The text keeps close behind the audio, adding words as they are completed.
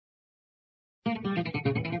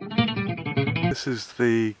This is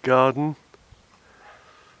the garden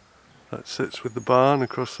that sits with the barn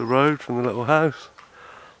across the road from the little house.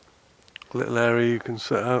 A little area you can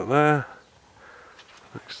sit out there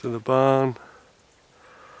next to the barn.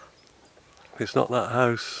 It's not that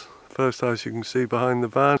house. First house you can see behind the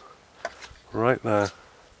van, right there.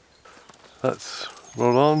 That's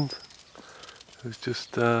Roland, who's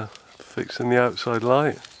just fixing the outside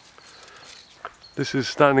light. This is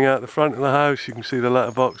standing out the front of the house. You can see the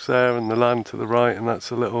letterbox there and the land to the right, and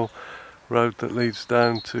that's a little road that leads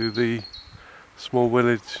down to the small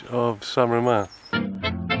village of St.Romain.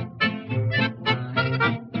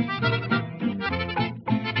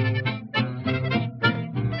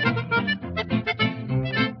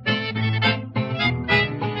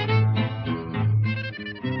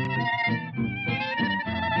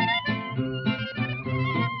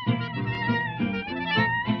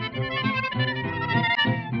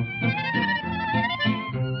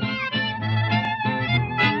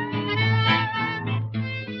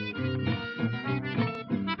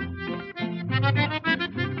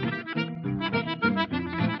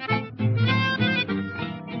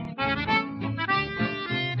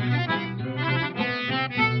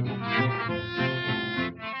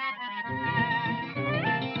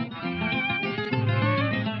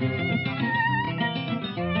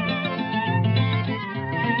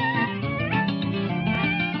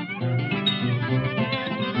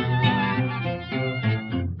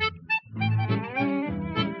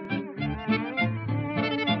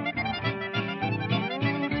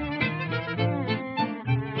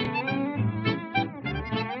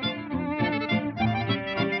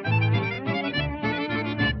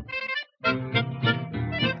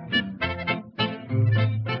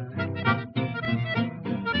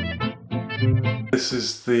 This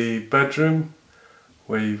is the bedroom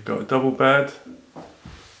where you've got a double bed,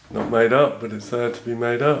 not made up, but it's there to be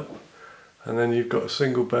made up. And then you've got a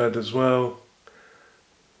single bed as well.